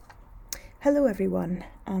Hello everyone,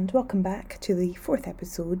 and welcome back to the fourth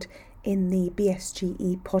episode in the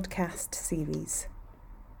BSGE podcast series.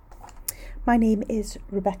 My name is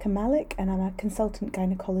Rebecca Mallick and I'm a consultant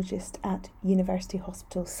gynaecologist at University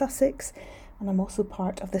Hospital Sussex, and I'm also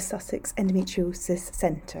part of the Sussex Endometriosis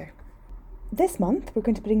Centre. This month we're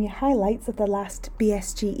going to bring you highlights of the last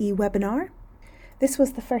BSGE webinar. This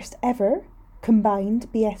was the first ever combined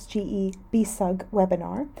BSGE BSUG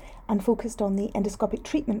webinar and focused on the endoscopic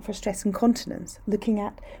treatment for stress incontinence, looking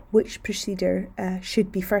at which procedure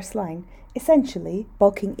should be first line, essentially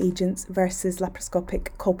bulking agents versus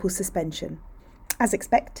laparoscopic colposuspension. As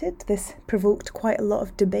expected, this provoked quite a lot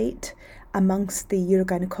of debate amongst the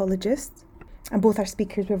urogynaecologists, and both our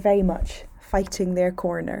speakers were very much fighting their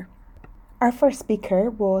corner. Our first speaker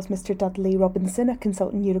was Mr. Dudley Robinson, a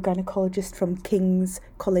consultant urogynaecologist from King's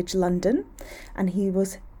College London, and he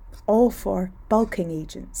was all for bulking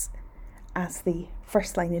agents as the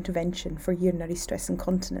first-line intervention for urinary stress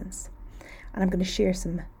incontinence. And I'm going to share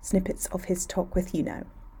some snippets of his talk with you now.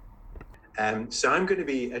 So I'm going to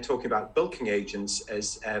be talking about bulking agents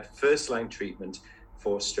as a first-line treatment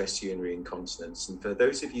for stress urinary incontinence. And for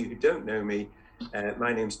those of you who don't know me,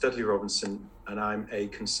 my name's Dudley Robinson, and I'm a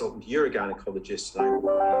consultant urogynaecologist, and I'm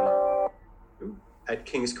working at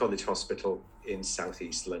King's College Hospital in South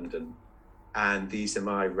East London. And these are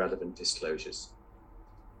my relevant disclosures.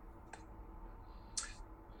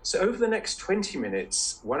 So over the next 20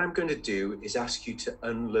 minutes, what I'm going to do is ask you to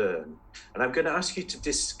unlearn, and I'm going to ask you to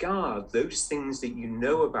discard those things that you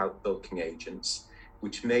know about bulking agents,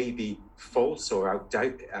 which may be false or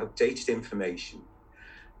outdated information.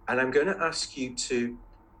 And I'm going to ask you to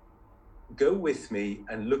go with me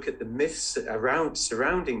and look at the myths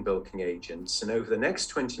surrounding bulking agents. And over the next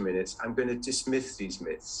 20 minutes, I'm going to dismiss these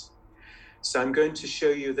myths. So I'm going to show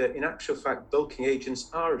you that in actual fact, bulking agents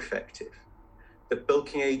are effective, that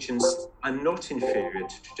bulking agents are not inferior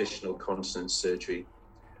to traditional continence surgery,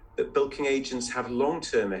 that bulking agents have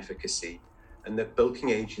long-term efficacy, and that bulking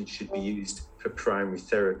agents should be used for primary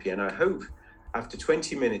therapy. And I hope after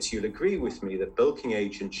 20 minutes, you'll agree with me that bulking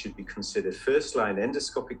agents should be considered first-line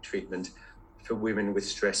endoscopic treatment for women with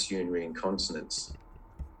stress urinary incontinence.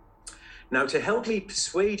 Now, to help me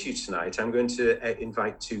persuade you tonight, I'm going to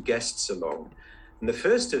invite two guests along. And the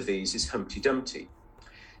first of these is Humpty Dumpty.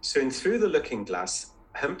 So in Through the Looking Glass,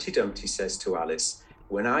 Humpty Dumpty says to Alice,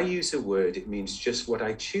 "When I use a word, it means just what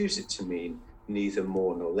I choose it to mean, neither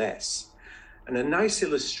more nor less." And a nice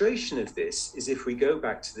illustration of this is if we go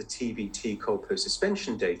back to the TVT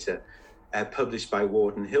colposuspension data published by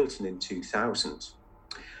Ward and Hilton in 2000.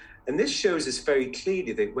 And this shows us very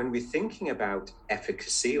clearly that when we're thinking about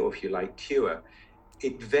efficacy, or if you like, cure,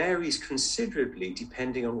 it varies considerably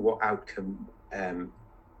depending on what outcome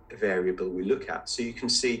variable we look at. So you can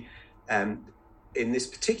see in this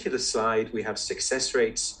particular slide, we have success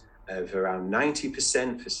rates of around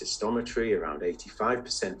 90% for cystometry, around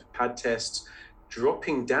 85% for pad tests,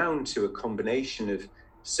 dropping down to a combination of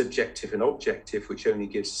subjective and objective, which only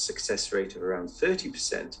gives a success rate of around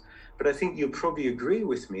 30%. But I think you'll probably agree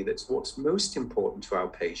with me that what's most important to our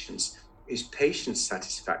patients is patient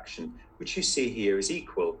satisfaction, which you see here is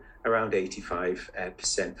equal, around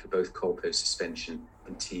 85% for both colposuspension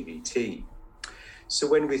and TVT. So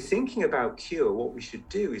when we're thinking about cure, what we should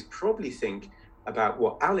do is probably think about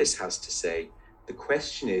what Alice has to say. The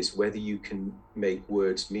question is whether you can make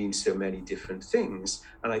words mean so many different things.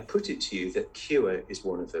 And I put it to you that cure is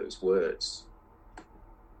one of those words.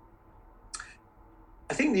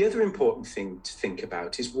 I think the other important thing to think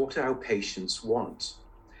about is what our patients want.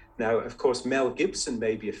 Now, of course, Mel Gibson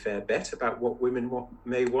may be a fair bet about what women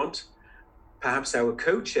may want. Perhaps our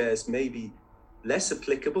co-chairs may be less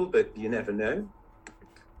applicable, but you never know.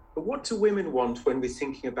 But what do women want when we're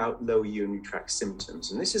thinking about lower urinary tract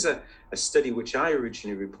symptoms? And this is a study which I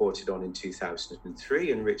originally reported on in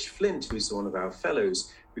 2003, and Rich Flint, who is one of our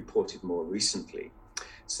fellows, reported more recently.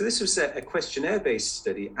 So this was a questionnaire-based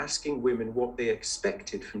study asking women what they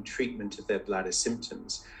expected from treatment of their bladder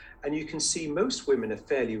symptoms. And you can see most women are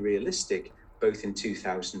fairly realistic, both in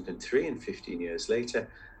 2003 and 15 years later.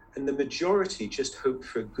 And the majority just hope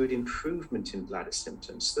for a good improvement in bladder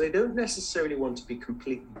symptoms. So they don't necessarily want to be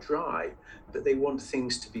completely dry, but they want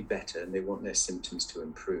things to be better and they want their symptoms to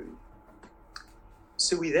improve.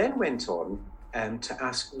 So we then went on to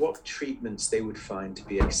ask what treatments they would find to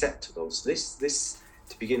be acceptable. So this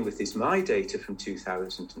to begin with, is my data from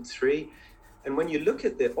 2003. And when you look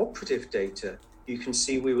at the operative data, you can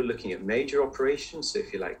see we were looking at major operations, so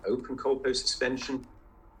if you like, open colposuspension,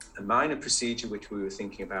 a minor procedure, which we were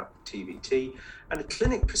thinking about TVT, and a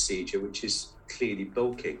clinic procedure, which is clearly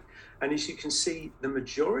bulking. And as you can see, the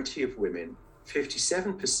majority of women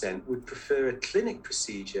 57% would prefer a clinic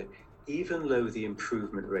procedure even though the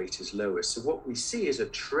improvement rate is lower. So what we see is a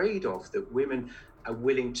trade-off, that women are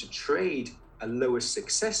willing to trade a lower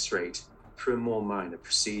success rate for a more minor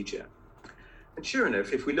procedure. And sure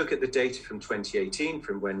enough, if we look at the data from 2018,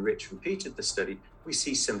 from when Rich repeated the study, we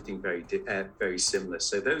see something very similar.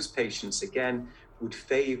 So those patients, again, would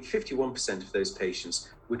favor, 51% of those patients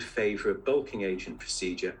would favor a bulking agent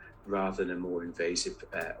procedure rather than a more invasive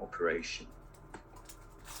operation.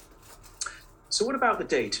 So what about the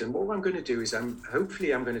data? And what I'm going to do is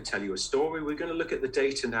hopefully I'm going to tell you a story. We're going to look at the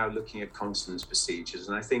data now, looking at continence procedures.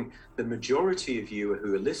 And I think the majority of you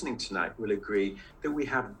who are listening tonight will agree that we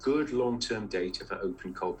have good long-term data for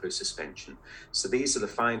open colposuspension. So these are the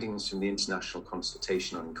findings from the International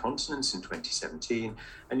Consultation on Incontinence in 2017.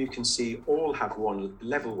 And you can see all have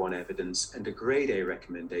level 1 evidence and a grade A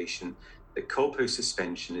recommendation that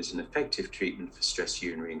colposuspension is an effective treatment for stress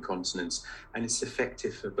urinary incontinence, and it's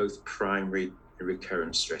effective for both primary and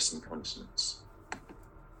recurrent stress incontinence.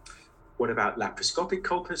 What about laparoscopic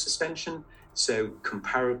colposuspension? So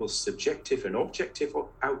comparable subjective and objective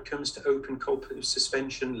outcomes to open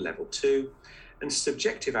colposuspension, level 2, and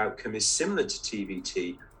subjective outcome is similar to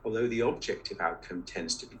TVT, although the objective outcome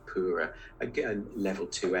tends to be poorer, again, level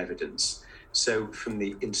 2 evidence. So from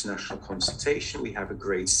the international consultation, we have a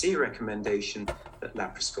grade C recommendation that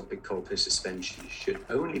laparoscopic colposuspension should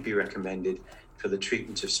only be recommended for the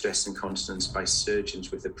treatment of stress incontinence by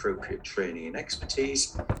surgeons with appropriate training and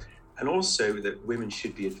expertise, and also that women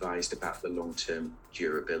should be advised about the long-term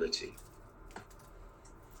durability.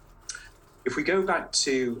 If we go back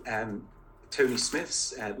to Tony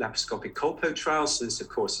Smith's laparoscopic colpo trial, so this of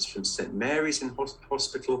course is from St Mary's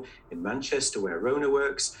Hospital in Manchester, where Rhona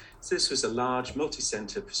works. So this was a large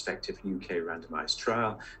multi-centre prospective UK randomised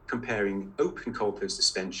trial comparing open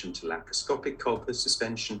colposuspension to laparoscopic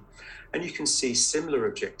colposuspension, and you can see similar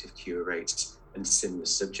objective cure rates and similar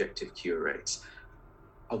subjective cure rates.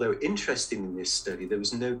 Although interesting in this study, there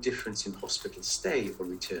was no difference in hospital stay or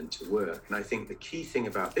return to work. And I think the key thing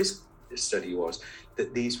about this study was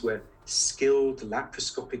that these were skilled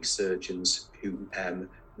laparoscopic surgeons who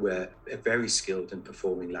were very skilled in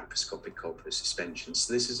performing laparoscopic colposuspension.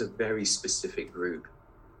 So this is a very specific group.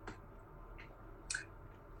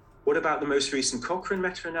 What about the most recent Cochrane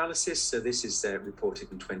meta-analysis? So this is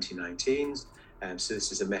reported in 2019. So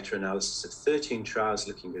this is a meta-analysis of 13 trials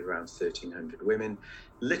looking at around 1,300 women.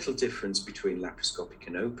 Little difference between laparoscopic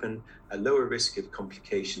and open, a lower risk of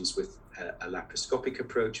complications with a laparoscopic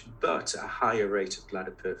approach, but a higher rate of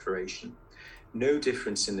bladder perforation. No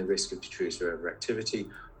difference in the risk of detrusor overactivity,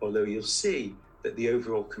 although you'll see that the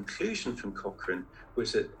overall conclusion from Cochrane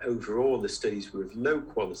was that overall the studies were of low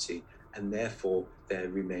quality, and therefore there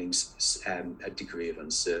remains a degree of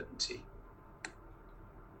uncertainty.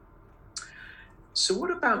 So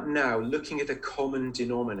what about now looking at a common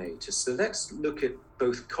denominator? So let's look at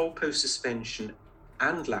both colposuspension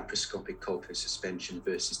and laparoscopic colposuspension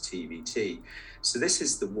versus TVT. So this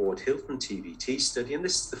is the Ward-Hilton TVT study, and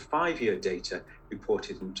this is the 5-year data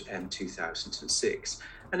reported in 2006.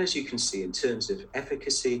 And as you can see, in terms of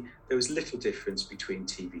efficacy, there was little difference between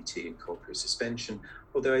TVT and colposuspension,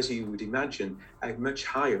 although as you would imagine, a much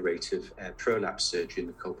higher rate of prolapse surgery in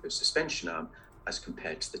the colposuspension arm as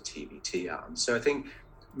compared to the TVT arm. So I think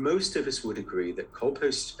most of us would agree that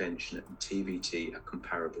colposuspension and TVT are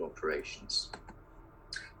comparable operations.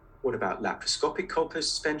 What about laparoscopic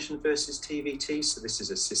colposuspension versus TVT? So this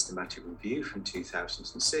is a systematic review from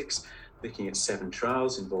 2006, looking at 7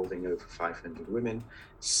 trials involving over 500 women,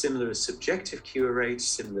 similar subjective cure rates,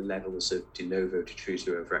 similar levels of de novo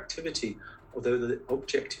detrusor overactivity, although the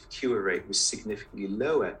objective cure rate was significantly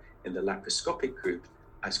lower in the laparoscopic group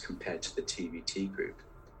as compared to the TVT group.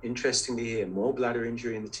 Interestingly here, more bladder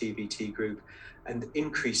injury in the TVT group and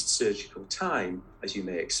increased surgical time, as you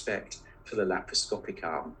may expect, for the laparoscopic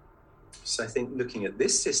arm. So I think looking at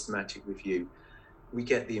this systematic review, we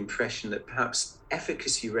get the impression that perhaps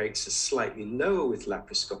efficacy rates are slightly lower with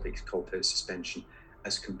laparoscopic colposuspension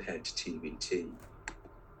as compared to TVT.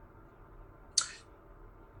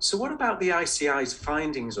 So what about the ICI's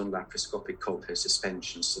findings on laparoscopic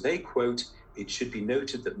colposuspension? So they quote, "It should be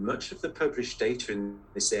noted that much of the published data in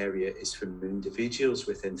this area is from individuals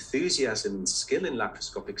with enthusiasm and skill in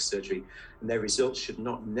laparoscopic surgery, and their results should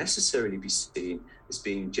not necessarily be seen as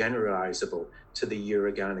being generalizable to the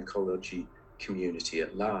urogynecology community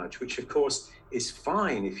at large," which of course is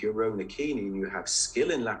fine if you're Rhona Kearney and you have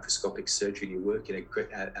skill in laparoscopic surgery, you work in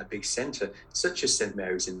a big centre such as St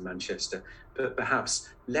Mary's in Manchester, but perhaps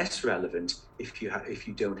less relevant if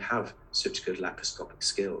you don't have such good laparoscopic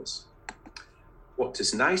skills. What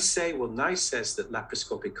does NICE say? Well, NICE says that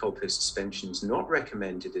laparoscopic colposuspension is not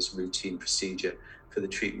recommended as routine procedure for the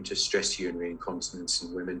treatment of stress urinary incontinence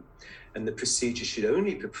in women. And the procedure should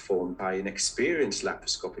only be performed by an experienced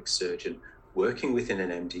laparoscopic surgeon working within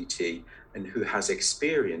an MDT and who has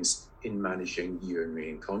experience in managing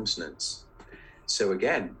urinary incontinence. So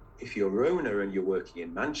again, if you're Rhona and you're working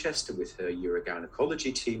in Manchester with her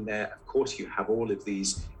urogynecology team there, of course you have all of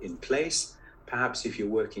these in place. Perhaps if you're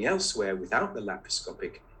working elsewhere without the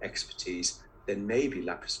laparoscopic expertise, then maybe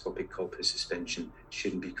laparoscopic colposuspension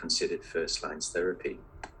shouldn't be considered first-line therapy.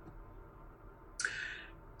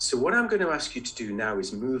 So what I'm going to ask you to do now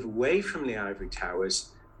is move away from the ivory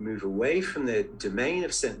towers, move away from the domain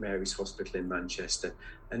of St Mary's Hospital in Manchester,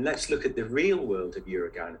 and let's look at the real world of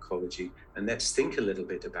urogynecology, and let's think a little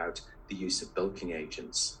bit about the use of bulking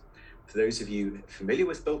agents. For those of you familiar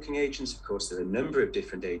with bulking agents, of course, there are a number of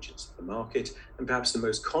different agents on the market, and perhaps the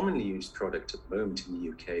most commonly used product at the moment in the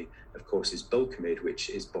UK, of course, is Bulkamid, which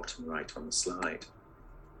is bottom right on the slide.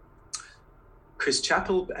 Chris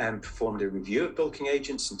Chappell performed a review of bulking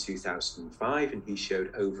agents in 2005, and he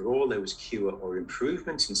showed overall there was cure or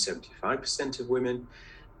improvement in 75% of women.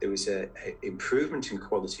 There was an improvement in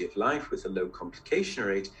quality of life with a low complication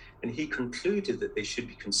rate, and he concluded that they should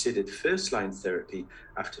be considered first-line therapy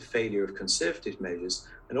after failure of conservative measures,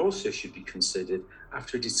 and also should be considered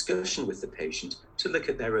after a discussion with the patient to look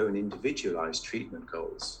at their own individualized treatment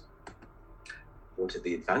goals. What are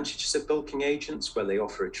the advantages of bulking agents? Well, they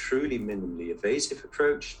offer a truly minimally invasive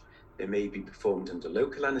approach. They may be performed under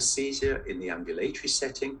local anesthesia in the ambulatory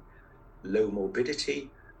setting, low morbidity,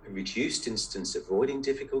 a reduced instance of voiding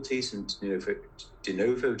difficulties and de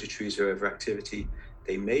novo detrusor overactivity.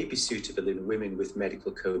 They may be suitable in women with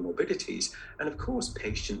medical comorbidities, and of course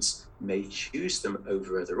patients may choose them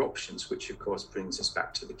over other options, which of course brings us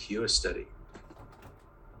back to the CURE study.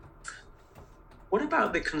 What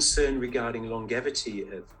about the concern regarding longevity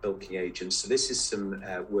of bulking agents? So this is some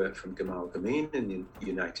work from Gamal Gamin in the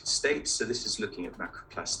United States. So this is looking at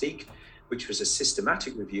macroplastique, which was a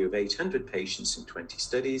systematic review of 800 patients in 20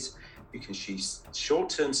 studies. You can see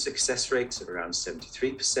short-term success rates of around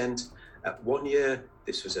 73%. At 1 year,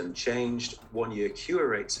 this was unchanged. 1 year cure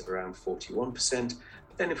rates of around 41%.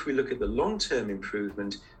 But then if we look at the long-term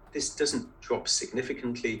improvement, this doesn't drop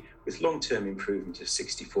significantly, with long-term improvement of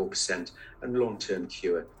 64% and long-term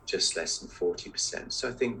cure just less than 40%. So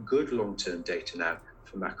I think good long-term data now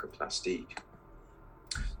for macroplastique.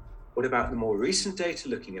 What about the more recent data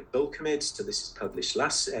looking at Bulkamid? So this is published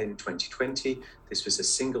in 2020. This was a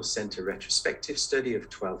single center retrospective study of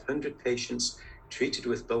 1,200 patients treated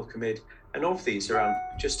with Bulkamid. And of these, around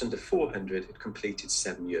just under 400 had completed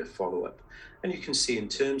 7-year follow-up. And you can see in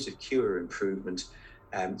terms of cure improvement,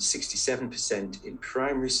 67% in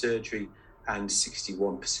primary surgery and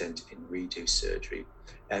 61% in redo surgery.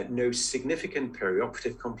 No significant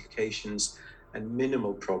perioperative complications and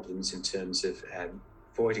minimal problems in terms of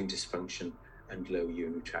voiding dysfunction and low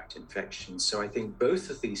urinary tract infections. So I think both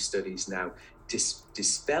of these studies now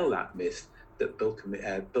dispel that myth that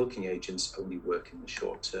bulking agents only work in the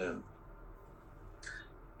short term.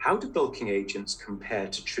 How do bulking agents compare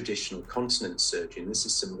to traditional continence surgery? And this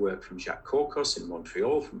is some work from Jacques Corcos in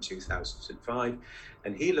Montreal from 2005.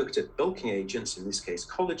 And he looked at bulking agents, in this case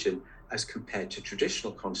collagen, as compared to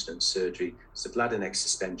traditional continence surgery, so bladder neck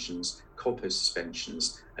suspensions,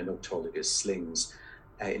 colposuspensions, and autologous slings.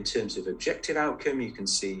 In terms of objective outcome, you can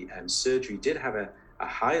see surgery did have a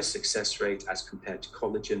higher success rate as compared to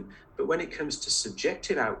collagen. But when it comes to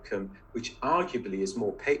subjective outcome, which arguably is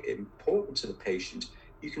more important to the patient,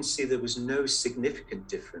 you can see there was no significant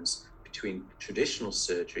difference between traditional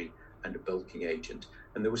surgery and a bulking agent.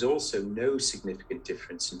 And there was also no significant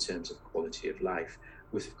difference in terms of quality of life,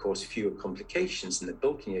 with, of course, fewer complications in the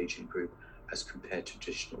bulking agent group as compared to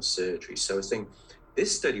traditional surgery. So I think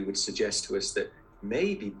this study would suggest to us that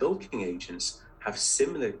maybe bulking agents have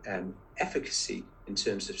similar efficacy in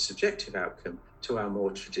terms of subjective outcome to our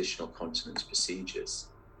more traditional continence procedures.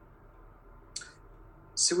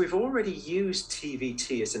 So we've already used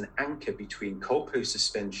TVT as an anchor between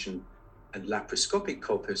colposuspension and laparoscopic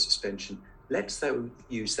colposuspension. Let's though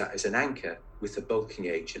use that as an anchor with a bulking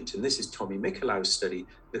agent. And this is Tommy Mikolau's study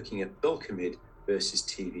looking at Bulkamid versus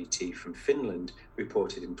TVT from Finland,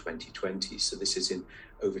 reported in 2020. So this is in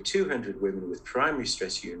over 200 women with primary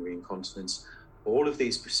stress urinary incontinence. All of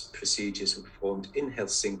these procedures were performed in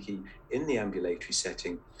Helsinki in the ambulatory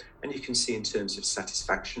setting. And you can see in terms of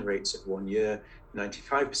satisfaction rates at 1 year, 95%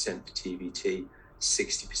 for TVT,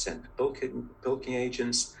 60% for bulking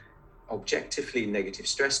agents. Objectively negative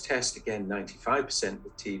stress test, again, 95%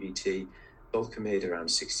 with TVT, Bulkamid around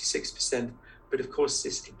 66%. But of course,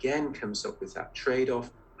 this again comes up with that trade-off,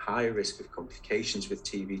 high risk of complications with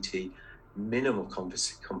TVT, minimal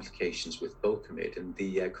complications with Bulkamid. And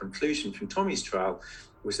the conclusion from Tommy's trial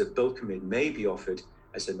was that Bulkamid may be offered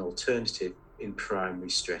as an alternative in primary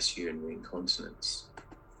stress urinary incontinence.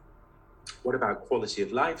 What about quality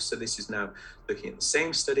of life? So this is now looking at the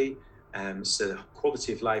same study. So the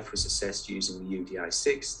quality of life was assessed using the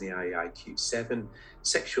UDI-6, the IEIQ-7,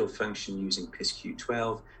 sexual function using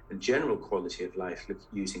PISQ-12, and general quality of life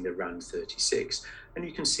using the RAND-36. And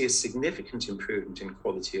you can see a significant improvement in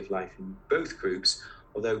quality of life in both groups,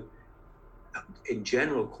 although in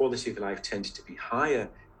general, quality of life tended to be higher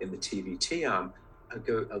in the TVT arm,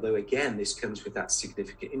 although again, this comes with that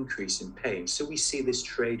significant increase in pain. So we see this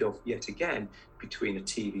trade-off yet again between a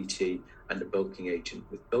TVT and a bulking agent,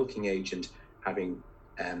 with bulking agent having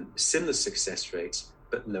similar success rates,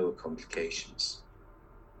 but lower complications.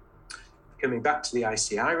 Coming back to the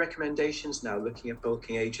ICI recommendations, now looking at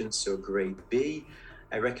bulking agents, so grade B,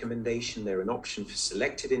 a recommendation, they're an option for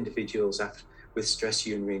selected individuals with stress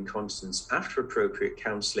urinary incontinence after appropriate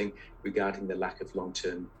counselling regarding the lack of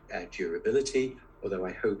long-term durability, although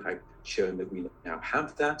I hope I've shown that we now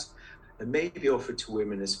have that, and may be offered to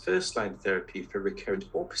women as first-line therapy for recurrent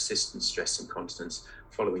or persistent stress incontinence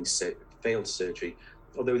following failed surgery,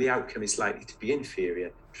 although the outcome is likely to be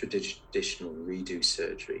inferior to traditional redo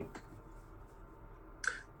surgery.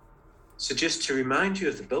 So just to remind you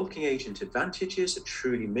of the bulking agent advantages, a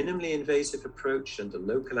truly minimally invasive approach under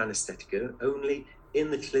local anaesthetic only.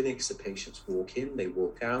 In the clinics, the patients walk in, they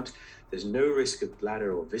walk out. There's no risk of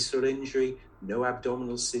bladder or visceral injury, no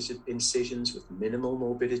abdominal incisions with minimal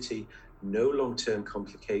morbidity, no long-term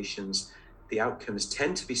complications. The outcomes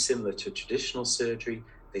tend to be similar to traditional surgery.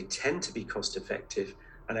 They tend to be cost-effective,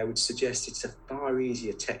 and I would suggest it's a far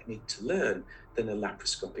easier technique to learn than a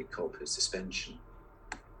laparoscopic colpo suspension.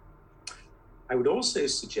 I would also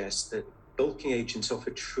suggest that bulking agents offer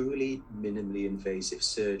truly minimally invasive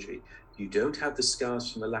surgery. You don't have the scars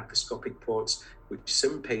from the laparoscopic ports, which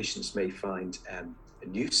some patients may find a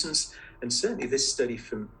nuisance. And certainly this study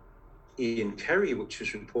from Ian Curry, which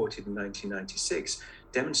was reported in 1996,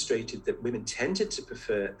 demonstrated that women tended to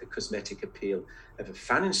prefer the cosmetic appeal of a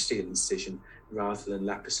Phalansteal incision rather than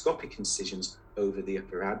laparoscopic incisions over the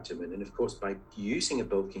upper abdomen. And of course, by using a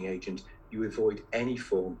bulking agent, you avoid any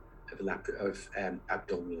form of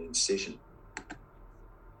abdominal incision.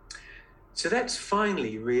 So let's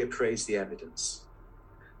finally reappraise the evidence.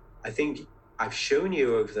 I think I've shown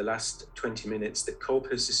you over the last 20 minutes that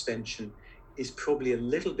colpo suspension is probably a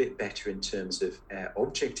little bit better in terms of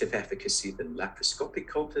objective efficacy than laparoscopic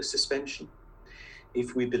colpo suspension.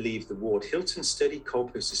 If we believe the Ward-Hilton study,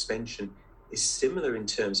 colpo suspension is similar in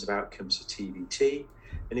terms of outcomes to TVT.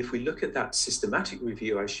 And if we look at that systematic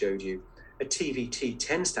review I showed you, a TVT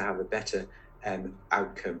tends to have a better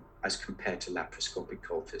outcome as compared to laparoscopic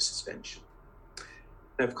colpo suspension.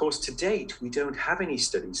 Now, of course, to date, we don't have any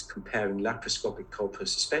studies comparing laparoscopic colpo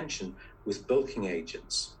suspension with bulking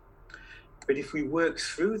agents. But if we work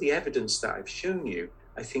through the evidence that I've shown you,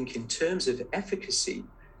 I think in terms of efficacy,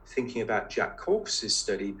 thinking about Jack Corpus's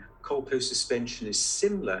study, colpo suspension is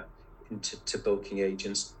similar to bulking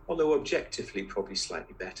agents, although objectively probably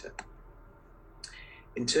slightly better.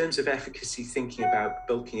 In terms of efficacy, thinking about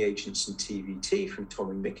bulking agents and TVT from Tom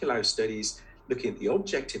and Mikulau studies, looking at the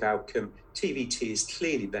objective outcome, TVT is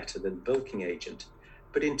clearly better than bulking agent.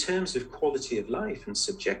 But in terms of quality of life and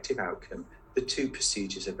subjective outcome, the two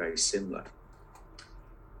procedures are very similar.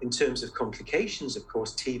 In terms of complications, of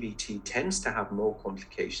course, TVT tends to have more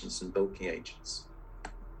complications than bulking agents.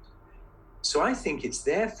 So I think it's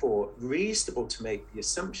therefore reasonable to make the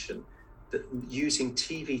assumption that using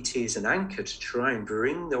TVT as an anchor to try and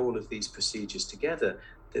bring all of these procedures together,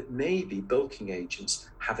 that maybe bulking agents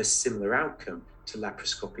have a similar outcome to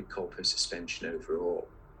laparoscopic colpo suspension overall.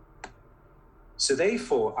 So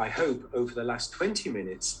therefore, I hope over the last 20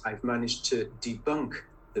 minutes, I've managed to debunk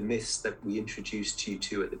the myths that we introduced to you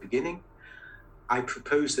to at the beginning. I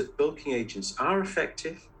propose that bulking agents are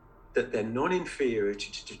effective, that they're non-inferior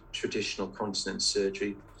to traditional continence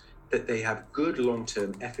surgery, that they have good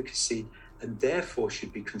long-term efficacy, and therefore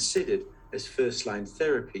should be considered as first-line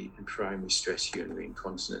therapy in primary stress urinary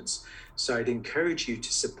incontinence. So I'd encourage you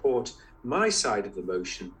to support my side of the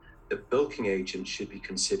motion that bulking agents should be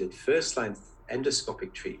considered first-line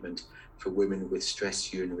endoscopic treatment for women with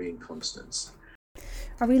stress urinary incontinence.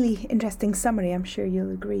 A really interesting summary, I'm sure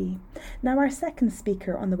you'll agree. Now, our second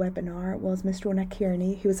speaker on the webinar was Ms. Rhona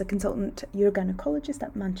Kearney, who is a consultant urogynaecologist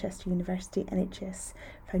at Manchester University NHS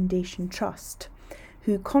Foundation Trust,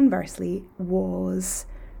 who conversely was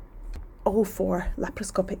all for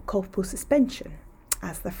laparoscopic colpo suspension.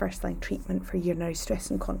 as the first line treatment for urinary stress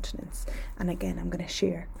incontinence. And again, I'm going to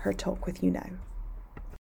share her talk with you now.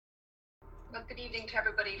 Well, good evening to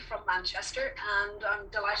everybody from Manchester, and I'm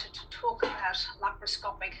delighted to talk about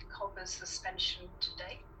laparoscopic colpus suspension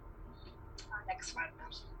today. Next slide,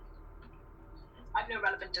 please. I have no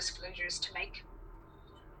relevant disclosures to make.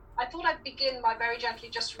 I thought I'd begin by very gently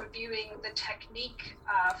just reviewing the technique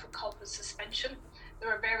for colpus suspension.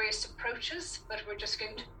 There are various approaches, but we're just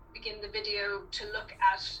going to begin the video to look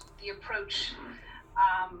at the approach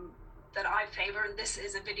that I favor. And this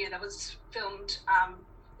is a video that was filmed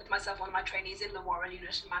with myself, one of my trainees in the Warren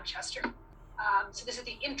unit in Manchester. So this is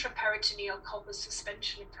the intraperitoneal colpus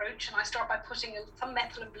suspension approach. And I start by putting some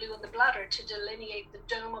methylene blue in the bladder to delineate the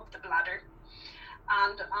dome of the bladder.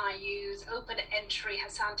 And I use open entry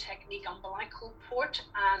Hassan technique umbilical port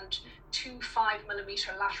and two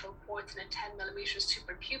 5mm lateral ports and a 10mm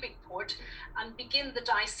suprapubic port, and begin the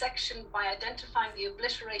dissection by identifying the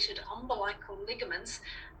obliterated umbilical ligaments,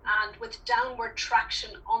 and with downward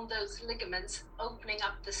traction on those ligaments, opening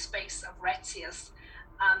up the space of retzius.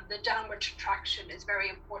 The downward traction is very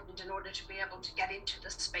important in order to be able to get into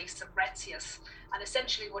the space of retzius. And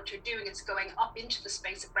essentially what you're doing is going up into the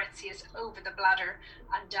space of retzius over the bladder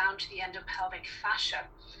and down to the endopelvic fascia.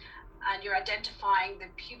 And you're identifying the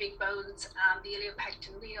pubic bones and the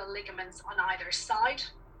iliopectineal ligaments on either side.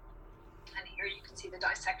 And here you can see the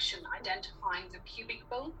dissection identifying the pubic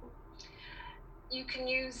bone. You can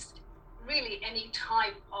use really any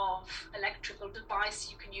type of electrical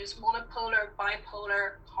device. You can use monopolar,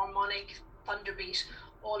 bipolar, harmonic, thunderbeat.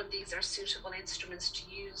 All of these are suitable instruments to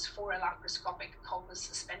use for a laparoscopic colpus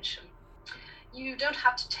suspension. You don't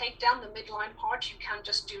have to take down the midline part. You can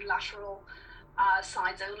just do lateral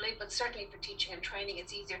sides only, but certainly for teaching and training,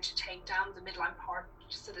 it's easier to take down the midline part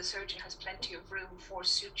so the surgeon has plenty of room for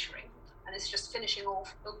suturing. And it's just finishing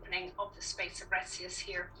off opening of the space of retzius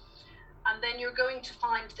here. And then you're going to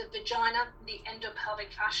find the vagina, the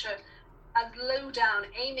endopelvic fascia, as low down,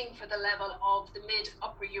 aiming for the level of the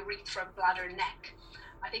mid-upper urethra, bladder, neck.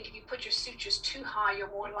 I think if you put your sutures too high,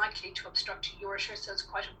 you're more likely to obstruct your ureter, so it's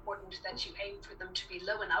quite important that you aim for them to be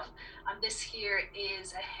low enough. And this here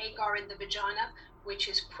is a Hagar in the vagina, which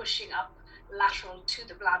is pushing up lateral to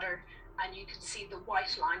the bladder, and you can see the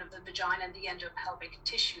white line of the vagina and the endopelvic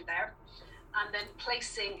tissue there. And then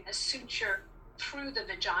placing a suture through the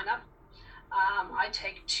vagina. I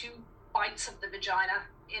take 2 bites of the vagina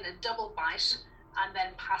in a double bite and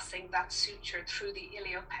then passing that suture through the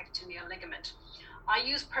iliopectineal ligament. I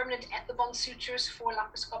use permanent ethibond sutures for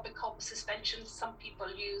laparoscopic colpus suspension. Some people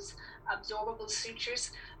use absorbable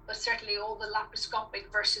sutures, but certainly all the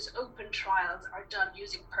laparoscopic versus open trials are done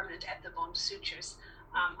using permanent ethibond sutures,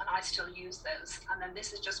 and I still use those. And then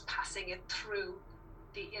this is just passing it through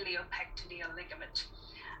the iliopectineal ligament.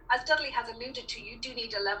 As Dudley has alluded to, you do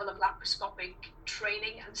need a level of laparoscopic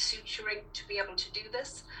training and suturing to be able to do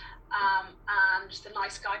this. And the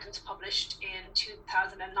NICE guidance published in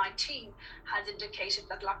 2019 has indicated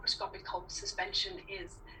that laparoscopic colpus suspension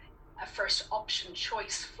is a first option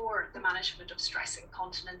choice for the management of stress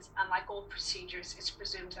incontinence. And like all procedures, it's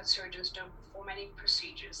presumed that surgeons don't perform any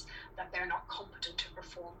procedures that they're not competent to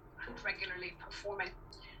perform and regularly performing.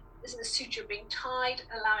 This is a suture being tied,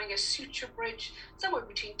 allowing a suture bridge somewhere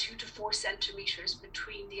between 2 to 4 centimeters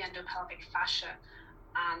between the endopelvic fascia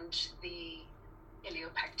and the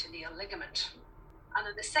iliopectineal ligament. And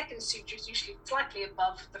then the second suture is usually slightly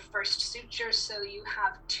above the first suture, so you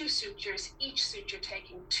have 2 sutures, each suture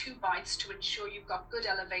taking 2 bites to ensure you've got good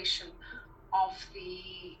elevation of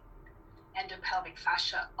the endopelvic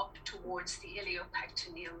fascia up towards the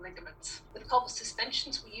iliopectineal ligaments. With colpus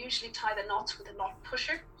suspensions, we usually tie the knots with a knot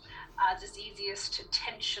pusher, as it's easiest to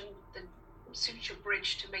tension the suture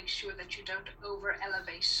bridge to make sure that you don't over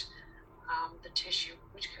elevate the tissue,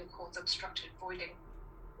 which can cause obstructed voiding.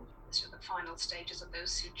 These are the final stages of those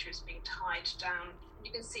sutures being tied down.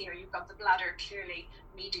 You can see here you've got the bladder clearly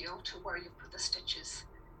medial to where you put the stitches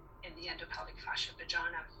in the endopelvic fascia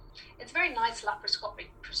vagina. It's a very nice laparoscopic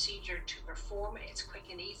procedure to perform. It's quick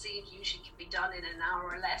and easy. It usually can be done in an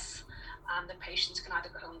hour or less. The patients can either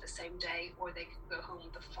go home the same day or they can go home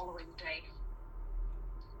the following day.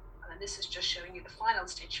 And this is just showing you the final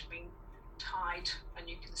stitch being tied, and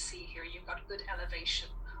you can see here you've got good elevation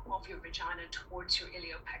of your vagina towards your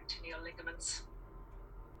iliopectineal ligaments.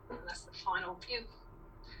 And that's the final view.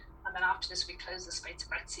 And then after this, we close the space of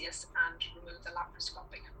retzius and remove the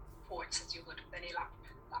laparoscopic ports as you would with any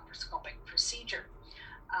laparoscopic procedure.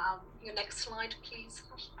 Your next slide, please.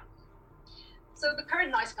 So the current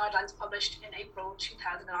NICE guidelines published in April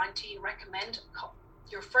 2019 recommend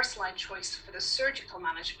your first line choice for the surgical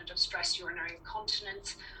management of stress urinary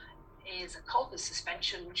incontinence is a colpus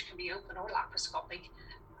suspension, which can be open or laparoscopic,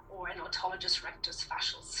 or an autologous rectus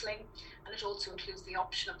fascial sling. And it also includes the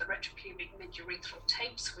option of the retropubic mid-urethral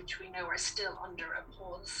tapes, which we know are still under a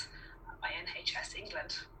pause by NHS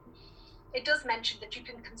England. It does mention that you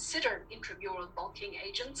can consider intramural bulking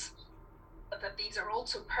agents, but that these are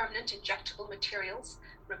also permanent injectable materials.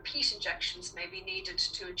 Repeat injections may be needed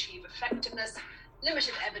to achieve effectiveness.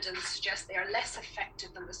 Limited evidence suggests they are less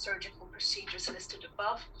effective than the surgical procedures listed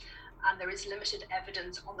above, and there is limited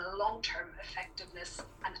evidence on the long-term effectiveness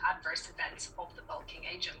and adverse events of the bulking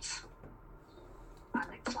agents.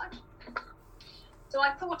 Next slide. So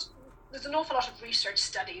I thought there's an awful lot of research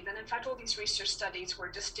studies, and in fact all these research studies were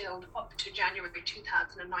distilled up to January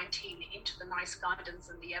 2019 into the NICE guidance,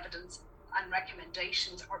 and the evidence and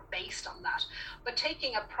recommendations are based on that. But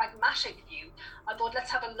taking a pragmatic view, I thought let's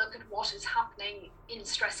have a look at what is happening in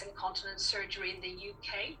stress incontinence surgery in the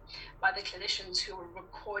UK by the clinicians who are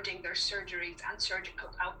recording their surgeries and surgical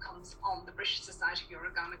outcomes on the British Society of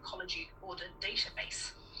Urogynaecology audit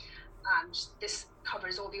database. And this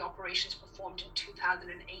covers all the operations performed in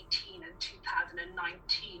 2018 and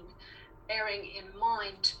 2019, bearing in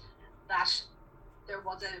mind that there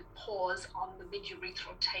was a pause on the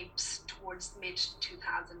mid-urethral tapes towards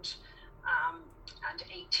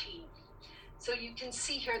mid-2018. So you can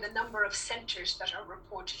see here the number of centres that are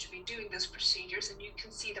reported to be doing those procedures, and you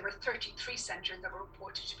can see there were 33 centres that were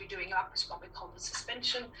reported to be doing laparoscopic colpus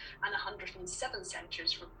suspension, and 107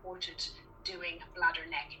 centres reported doing bladder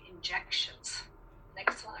neck injections.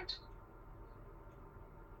 Next slide.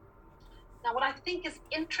 Now, what I think is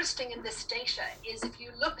interesting in this data is if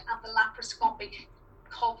you look at the laparoscopic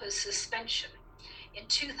colpus suspension, in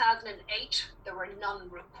 2008, there were none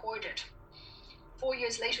recorded. 4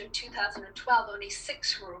 years later, in 2012, only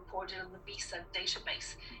 6 were reported on the BSGE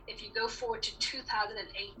database. If you go forward to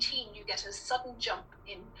 2018, you get a sudden jump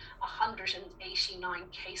in 189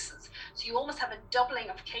 cases. So you almost have a doubling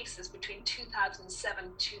of cases between 2007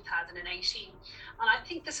 and 2018. And I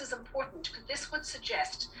think this is important because this would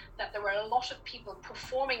suggest that there were a lot of people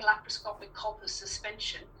performing laparoscopic colpus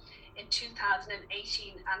suspension in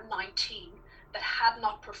 2018 and 19 that had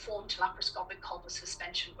not performed laparoscopic colpus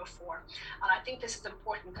suspension before. And I think this is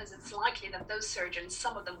important because it's likely that those surgeons,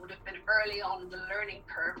 some of them would have been early on the learning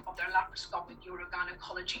curve of their laparoscopic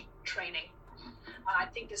urogynecology training. And I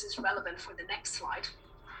think this is relevant for the next slide.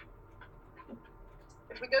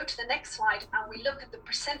 If we go to the next slide and we look at the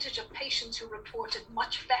percentage of patients who reported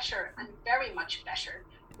much better and very much better,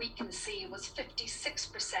 we can see it was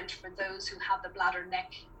 56% for those who had the bladder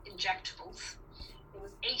neck injectables. It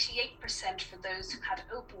was 88% for those who had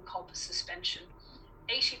open colpus suspension,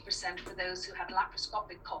 80% for those who had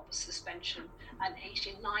laparoscopic colpus suspension, and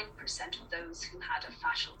 89% of those who had a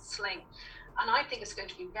fascial sling. And I think it's going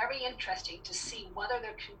to be very interesting to see whether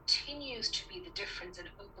there continues to be the difference in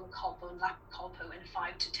open colpo and lap colpo in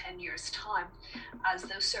 5 to 10 years' time, as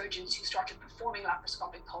those surgeons who started performing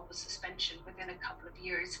laparoscopic colpus suspension within a couple of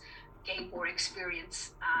years gain more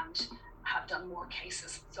experience and have done more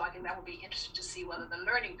cases. So I think that will be interesting to see whether the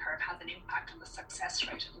learning curve has an impact on the success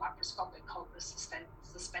rate of laparoscopic colpus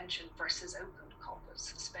suspension versus open colpus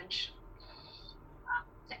suspension.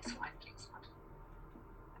 Next slide, please.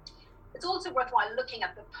 It's also worthwhile looking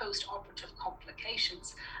at the post-operative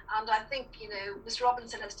complications. And I think, Ms.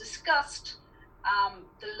 Robinson has discussed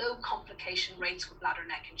the low complication rates with bladder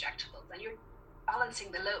neck injectables. And you're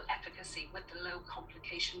balancing the low efficacy with the low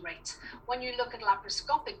complication rates. When you look at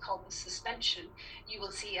laparoscopic colpus suspension, you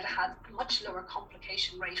will see it has much lower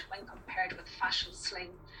complication rate when compared with fascial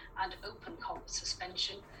sling and open colpus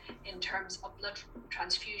suspension in terms of blood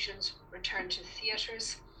transfusions, return to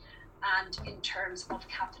theatres, and in terms of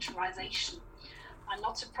catheterization. And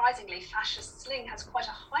not surprisingly, fascial sling has quite a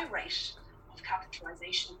high rate of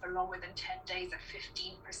catheterization for longer than 10 days at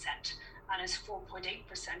 15%. And is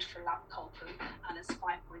 4.8% for lap colpo and is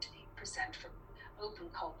 5.8% for open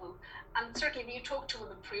colpo. And certainly when you talk to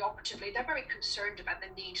women preoperatively, they're very concerned about the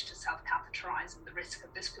need to self-catheterize and the risk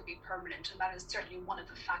of this could be permanent, and that is certainly one of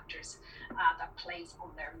the factors that plays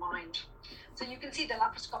on their mind. So you can see the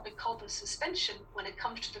laparoscopic colpus suspension, when it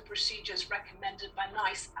comes to the procedures recommended by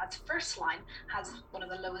NICE as first line, has one of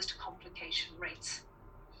the lowest complication rates.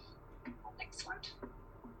 Next slide.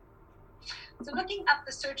 So looking at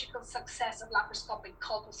the surgical success of laparoscopic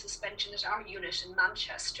colpus suspension at our unit in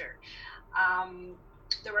Manchester,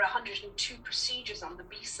 there were 102 procedures on the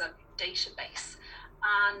BSGE database,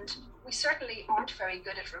 and we certainly aren't very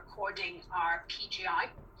good at recording our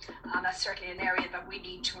PGI, and that's certainly an area that we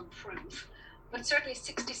need to improve. But certainly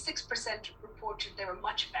 66% reported they were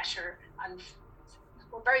much better and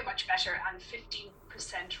were very much better, and 15%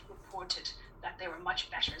 reported that they were much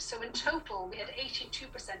better. So in total, we had 82%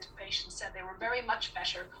 of patients said they were very much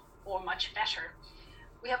better or much better.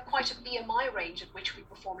 We have quite a BMI range at which we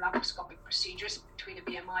perform laparoscopic procedures, between a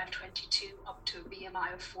BMI of 22 up to a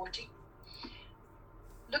BMI of 40.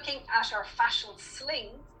 Looking at our fascial sling,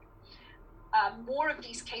 more of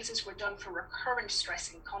these cases were done for recurrent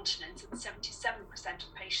stress incontinence, and 77%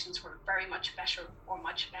 of patients were very much better or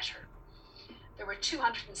much better. There were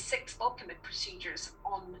 206 bulkamid procedures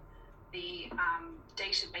on the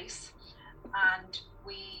database, and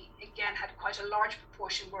we again had quite a large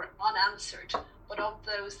proportion were unanswered, but of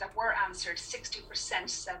those that were answered, 60%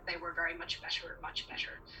 said they were very much better or much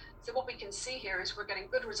better. So what we can see here is we're getting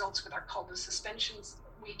good results with our colbus suspensions.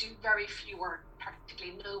 We do very few or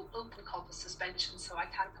practically no open colbus suspensions, so I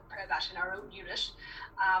can't compare that in our own unit.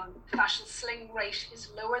 Fascial sling rate is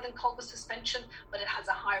lower than colbus suspension, but it has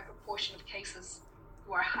a higher proportion of cases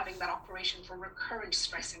who are having that operation for recurrent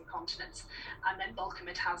stress incontinence. And then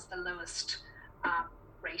bulkamid has the lowest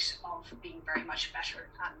rate of being very much better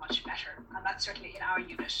and much better. And that's certainly in our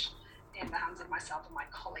unit, in the hands of myself and my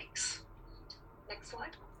colleagues. Next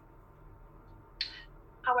slide.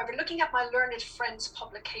 However, looking at my learned friend's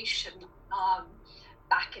publication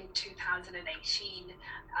back in 2018,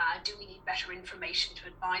 do we need better information to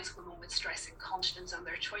advise women with stress incontinence on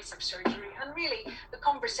their choice of surgery? And really, the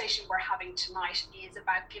conversation we're having tonight is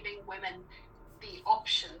about giving women the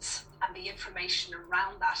options and the information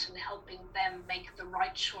around that and helping them make the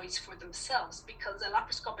right choice for themselves, because a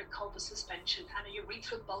laparoscopic colbus suspension and a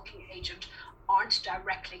urethral bulking agent aren't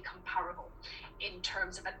directly comparable in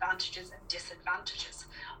terms of advantages and disadvantages.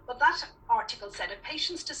 But that article said a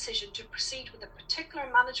patient's decision to proceed with a particular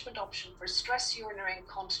management option for stress urinary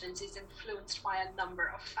incontinence is influenced by a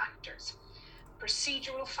number of factors.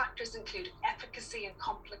 Procedural factors include efficacy and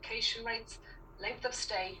complication rates, length of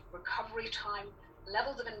stay, recovery time,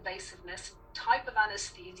 levels of invasiveness, type of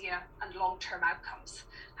anesthesia, and long-term outcomes.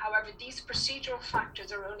 However, these procedural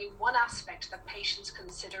factors are only one aspect that patients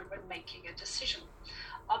consider when making a decision.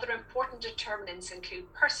 Other important determinants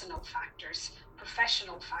include personal factors,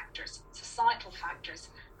 professional factors, societal factors,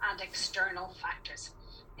 and external factors.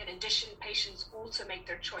 In addition, patients also make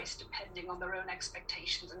their choice depending on their own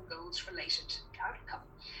expectations and goals related to the outcome.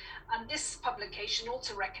 And this publication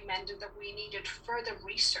also recommended that we needed further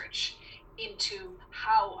research into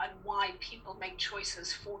how and why people make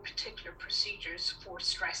choices for particular procedures for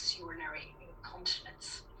stress urinary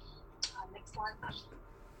incontinence. Next slide, Matt.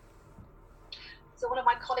 So one of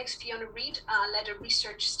my colleagues, Fiona Reid, led a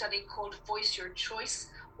research study called Voice Your Choice,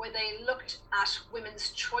 where they looked at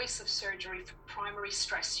women's choice of surgery for primary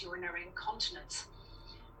stress urinary incontinence.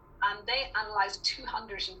 And they analysed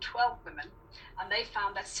 212 women, and they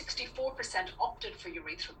found that 64% opted for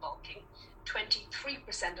urethral bulking,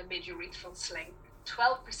 23% a mid-urethral sling,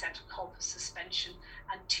 12% a colbus suspension,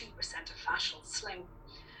 and 2% a fascial sling.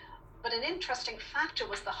 But an interesting factor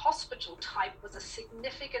was the hospital type was a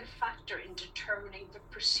significant factor in determining the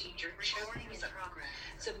procedure chosen.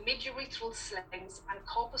 So mid-urethral slings and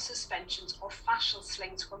colbus suspensions or fascial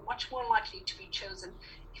slings were much more likely to be chosen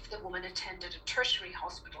if the woman attended a tertiary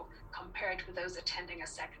hospital compared with those attending a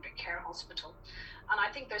secondary care hospital. And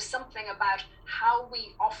I think there's something about how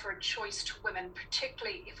we offer choice to women,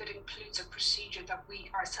 particularly if it includes a procedure that we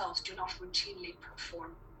ourselves do not routinely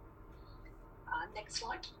perform. Next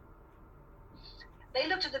slide. They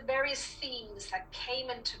looked at the various themes that came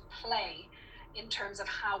into play in terms of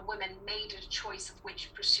how women made a choice of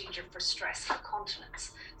which procedure for stress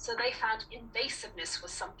incontinence. So they found invasiveness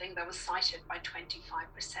was something that was cited by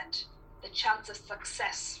 25%. The chance of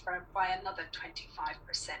success by another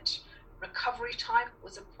 25%. Recovery time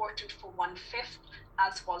was important for 1/5,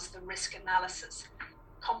 as was the risk analysis.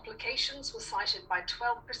 Complications was cited by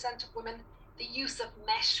 12% of women. The use of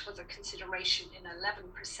mesh was a consideration in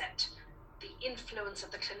 11%. The influence of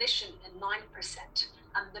the clinician in 9%,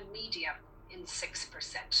 and the media in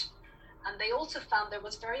 6%. And they also found there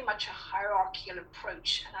was very much a hierarchical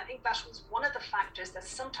approach. And I think that was one of the factors that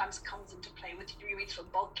sometimes comes into play with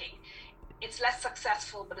urethral bulking. It's less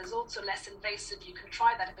successful, but it's also less invasive. You can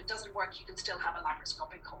try that. If it doesn't work, you can still have a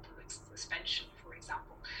laparoscopic colbus suspension, for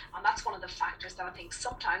example. And that's one of the factors that I think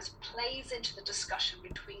sometimes plays into the discussion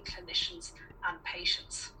between clinicians and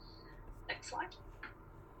patients. Next slide.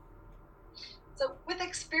 So with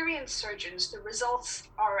experienced surgeons, the results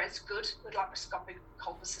are as good with laparoscopic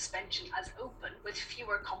colbus suspension as open, with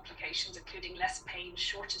fewer complications, including less pain,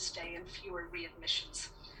 shorter stay, and fewer readmissions.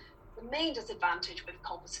 The main disadvantage with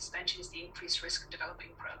colpus suspension is the increased risk of developing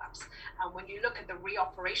prolapse. And when you look at the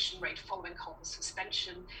reoperation rate following colpus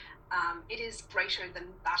suspension, it is greater than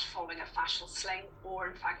that following a fascial sling or,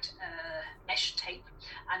 in fact, mesh tape,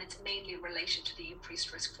 and it's mainly related to the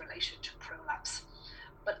increased risk related to prolapse.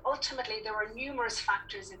 But ultimately, there are numerous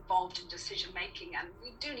factors involved in decision making, and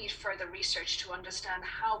we do need further research to understand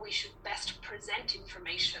how we should best present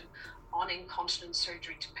information on incontinence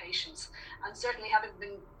surgery to patients. And certainly, having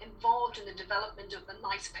been involved in the development of the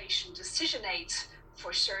NICE patient decision aids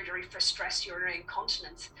for surgery for stress urinary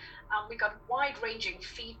incontinence, we got wide-ranging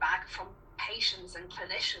feedback from patients and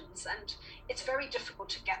clinicians, and it's very difficult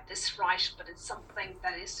to get this right, but it's something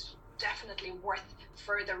that is definitely worth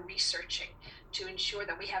further researching to ensure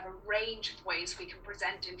that we have a range of ways we can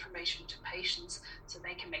present information to patients so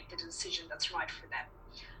they can make the decision that's right for them.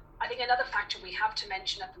 I think another factor we have to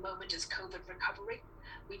mention at the moment is COVID recovery.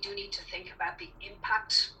 We do need to think about the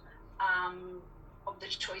impact of the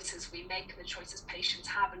choices we make and the choices patients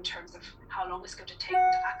have in terms of how long it's going to take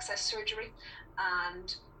them to access surgery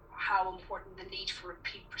and how important the need for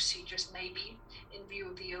repeat procedures may be in view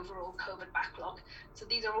of the overall COVID backlog. So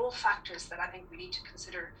these are all factors that I think we need to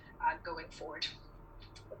consider going forward.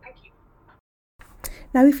 But thank you.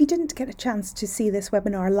 Now, if you didn't get a chance to see this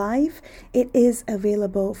webinar live, it is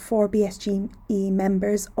available for BSGE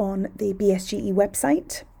members on the BSGE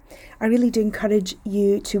website. I really do encourage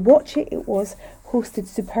you to watch it. It was hosted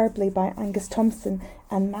superbly by Angus Thompson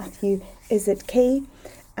and Matthew Izzet-Kay,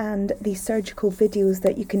 and the surgical videos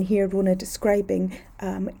that you can hear Rhona describing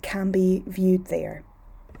can be viewed there.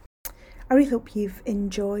 I really hope you've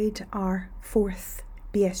enjoyed our 4th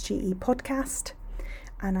BSGE podcast,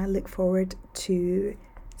 and I look forward to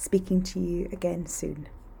speaking to you again soon.